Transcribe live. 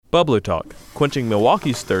Bubbler Talk, quenching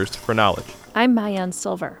Milwaukee's thirst for knowledge. I'm Mayan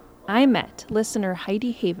Silver. I met listener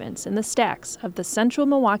Heidi Havens in the stacks of the Central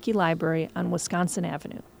Milwaukee Library on Wisconsin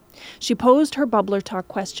Avenue. She posed her Bubbler Talk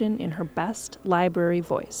question in her best library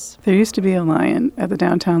voice. There used to be a lion at the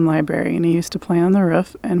downtown library, and he used to play on the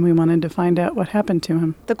roof, and we wanted to find out what happened to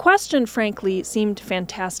him. The question, frankly, seemed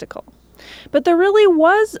fantastical. But there really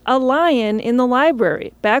was a lion in the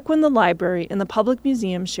library, back when the library and the public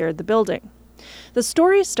museum shared the building. The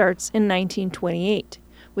story starts in 1928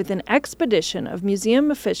 with an expedition of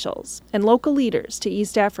museum officials and local leaders to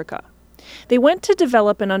East Africa. They went to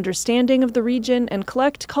develop an understanding of the region and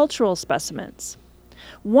collect cultural specimens.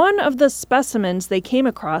 One of the specimens they came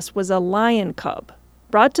across was a lion cub,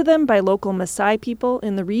 brought to them by local Maasai people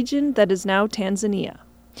in the region that is now Tanzania.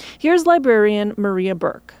 Here's librarian Maria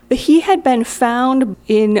Burke. He had been found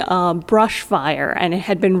in a brush fire and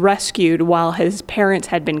had been rescued while his parents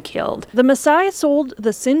had been killed. The Maasai sold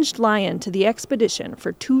the singed lion to the expedition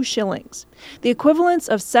for 2 shillings, the equivalent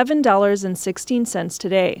of $7.16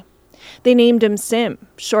 today. They named him Sim,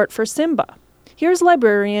 short for Simba. Here's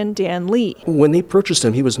librarian Dan Lee. When they purchased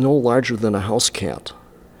him, he was no larger than a house cat.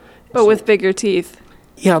 But with bigger teeth.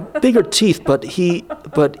 Yeah, bigger teeth, but he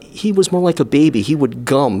was more like a baby. He would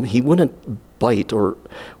gum. He wouldn't bite or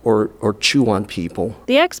chew on people.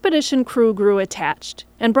 The expedition crew grew attached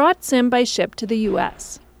and brought Sim by ship to the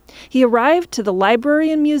U.S. He arrived to the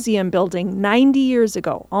Library and Museum building 90 years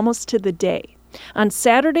ago, almost to the day, on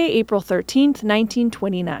Saturday, April 13th,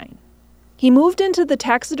 1929. He moved into the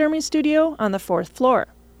taxidermy studio on the 4th floor.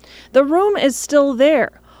 The room is still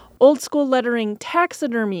there, old-school lettering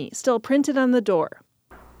taxidermy still printed on the door.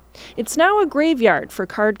 It's now a graveyard for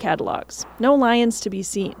card catalogs, no lions to be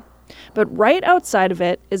seen. But right outside of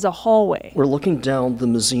it is a hallway. We're looking down the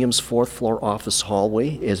museum's 4th floor office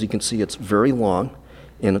hallway. As you can see, it's very long,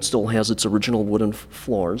 and it still has its original wooden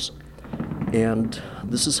floors. And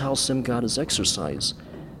this is how Sim got his exercise.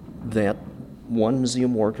 That one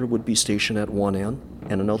museum worker would be stationed at one end,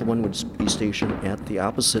 and another one would be stationed at the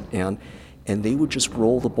opposite end, and they would just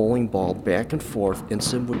roll the bowling ball back and forth, and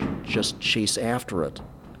Sim would just chase after it.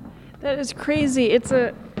 That is crazy. It's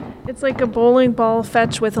like a bowling ball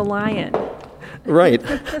fetch with a lion. Right.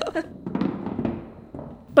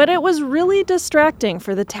 But it was really distracting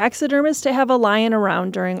for the taxidermist to have a lion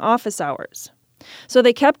around during office hours. So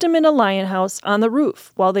they kept him in a lion house on the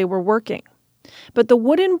roof while they were working. But the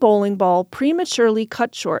wooden bowling ball prematurely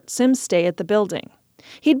cut short Sim's stay at the building.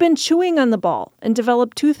 He'd been chewing on the ball and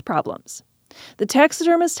developed tooth problems. The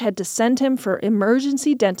taxidermist had to send him for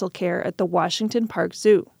emergency dental care at the Washington Park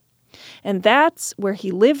Zoo. And that's where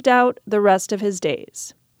he lived out the rest of his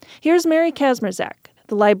days. Here's Mary Kazmierzak,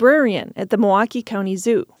 the librarian at the Milwaukee County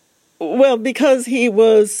Zoo. Well, because he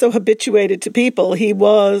was so habituated to people, he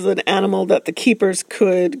was an animal that the keepers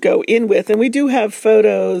could go in with. And we do have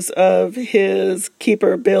photos of his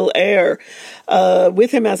keeper, Bill Eyre, with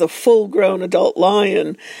him as a full-grown adult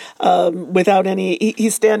lion, without any,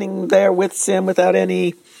 he's standing there with Sim without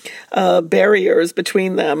any barriers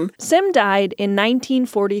between them. Sim died in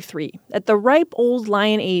 1943 at the ripe old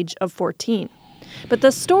lion age of 14. But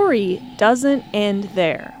the story doesn't end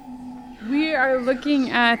there. We are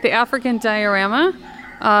looking at the African diorama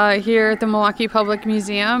here at the Milwaukee Public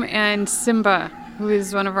Museum, and Simba, who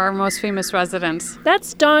is one of our most famous residents.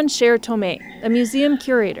 That's Dawn Cher-Tomei, a museum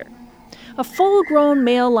curator. A full-grown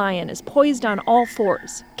male lion is poised on all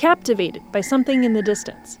fours, captivated by something in the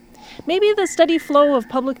distance. Maybe the steady flow of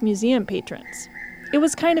public museum patrons. It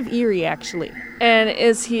was kind of eerie, actually. And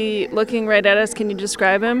is he looking right at us? Can you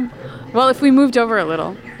describe him? Well, if we moved over a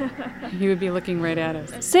little, he would be looking right at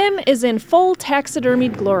us. Sim is in full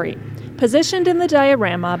taxidermied glory, positioned in the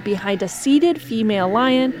diorama behind a seated female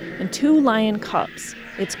lion and 2 lion cubs.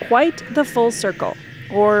 It's quite the full circle,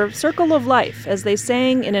 or circle of life, as they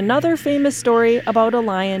sang in another famous story about a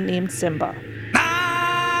lion named Simba.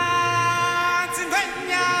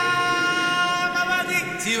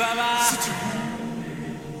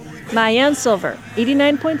 Mayan Silver,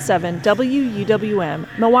 89.7 WUWM,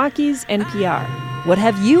 Milwaukee's NPR. What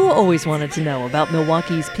have you always wanted to know about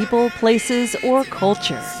Milwaukee's people, places, or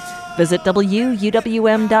culture? Visit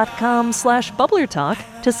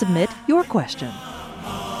WUWM.com/BubblerTalk to submit your question.